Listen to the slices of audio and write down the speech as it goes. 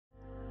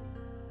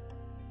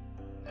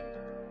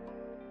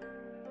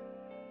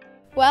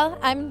Well,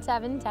 I'm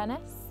Devon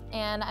Dennis,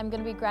 and I'm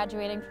going to be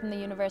graduating from the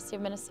University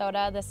of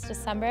Minnesota this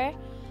December,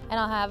 and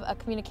I'll have a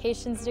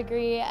communications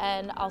degree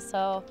and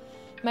also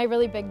my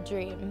really big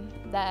dream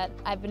that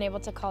I've been able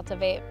to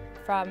cultivate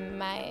from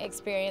my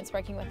experience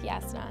working with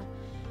Jasna.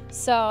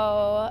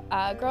 So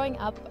growing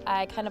up,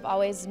 I kind of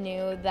always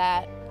knew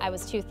that I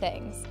was two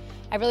things.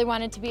 I really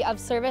wanted to be of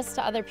service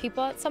to other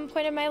people at some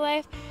point in my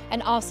life,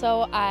 and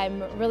also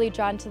I'm really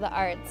drawn to the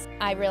arts.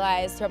 I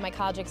realized throughout my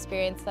college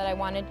experience that I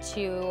wanted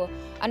to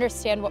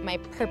understand what my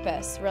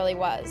purpose really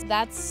was.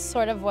 That's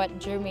sort of what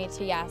drew me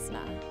to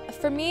Jasna.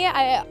 For me,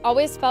 I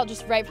always felt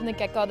just right from the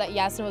get-go that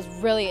Jasna was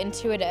really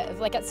intuitive.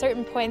 Like at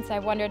certain points I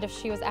wondered if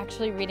she was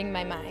actually reading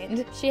my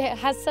mind. She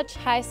has such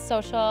high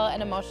social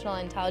and emotional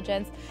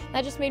intelligence.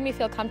 That just made me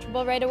feel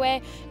comfortable right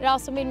away. It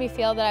also made me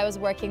feel that I was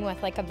working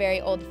with like a very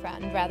old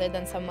friend rather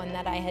than someone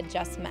that I had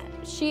just met.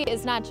 She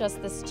is not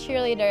just this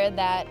cheerleader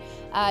that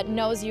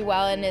knows you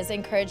well and is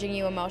encouraging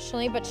you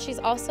emotionally, but she's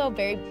also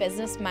very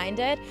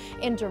business-minded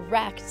and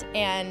direct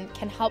and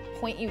can help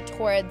point you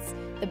towards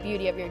the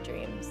beauty of your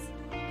dreams.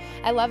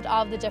 I loved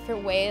all of the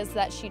different ways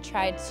that she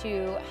tried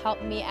to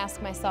help me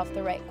ask myself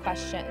the right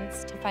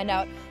questions to find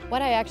out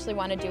what I actually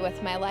want to do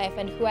with my life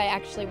and who I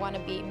actually want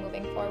to be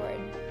moving forward.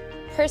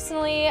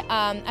 Personally,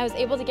 I was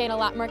able to gain a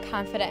lot more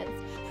confidence.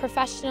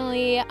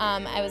 Professionally,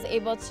 I was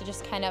able to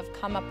just kind of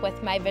come up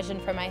with my vision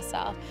for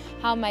myself.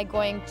 How am I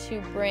going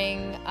to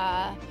bring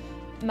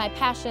my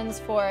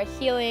passions for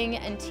healing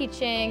and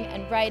teaching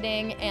and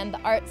writing and the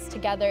arts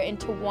together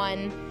into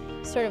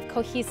one sort of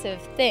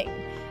cohesive thing?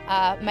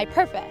 My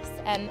purpose,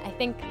 and I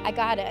think I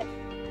got it.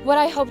 What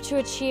I hope to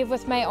achieve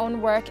with my own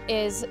work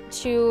is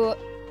to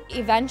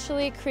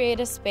eventually create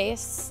a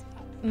space,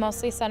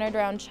 mostly centered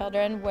around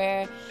children,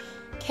 where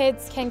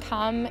kids can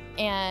come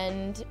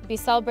and be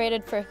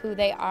celebrated for who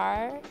they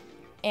are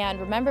and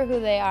remember who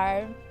they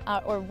are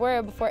or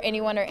were before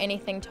anyone or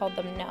anything told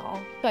them no.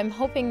 So I'm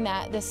hoping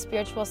that this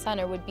spiritual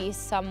center would be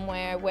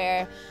somewhere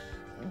where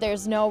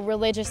there's no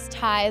religious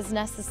ties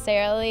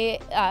necessarily.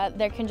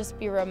 There can just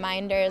be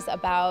reminders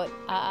about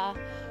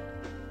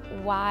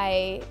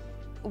why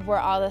we're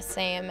all the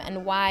same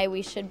and why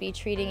we should be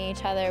treating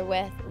each other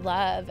with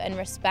love and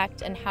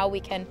respect and how we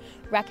can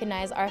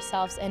recognize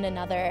ourselves in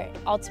another.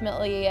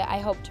 Ultimately, I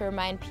hope to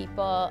remind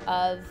people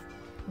of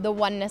the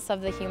oneness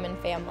of the human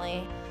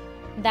family.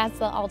 That's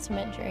the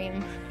ultimate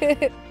dream.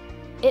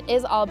 It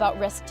is all about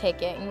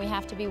risk-taking. We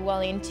have to be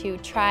willing to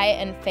try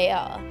and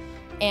fail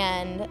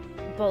and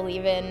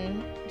believe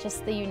in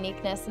just the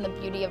uniqueness and the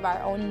beauty of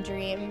our own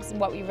dreams and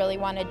what we really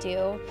want to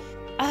do.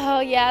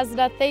 Oh,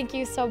 Jasna, thank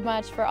you so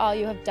much for all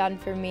you have done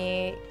for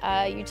me.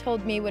 You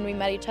told me when we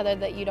met each other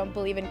that you don't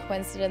believe in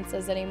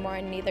coincidences anymore,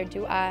 and neither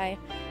do I,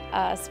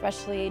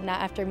 especially not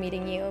after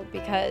meeting you,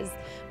 because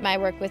my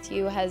work with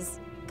you has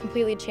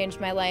completely changed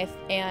my life,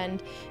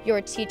 and your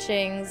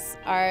teachings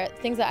are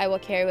things that I will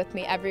carry with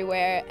me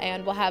everywhere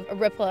and will have a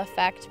ripple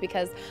effect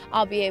because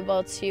I'll be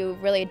able to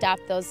really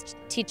adopt those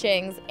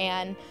teachings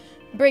and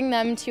bring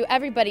them to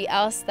everybody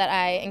else that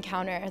I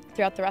encounter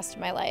throughout the rest of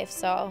my life.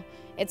 So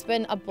it's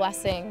been a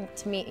blessing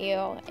to meet you,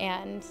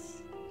 and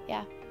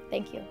yeah,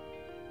 thank you.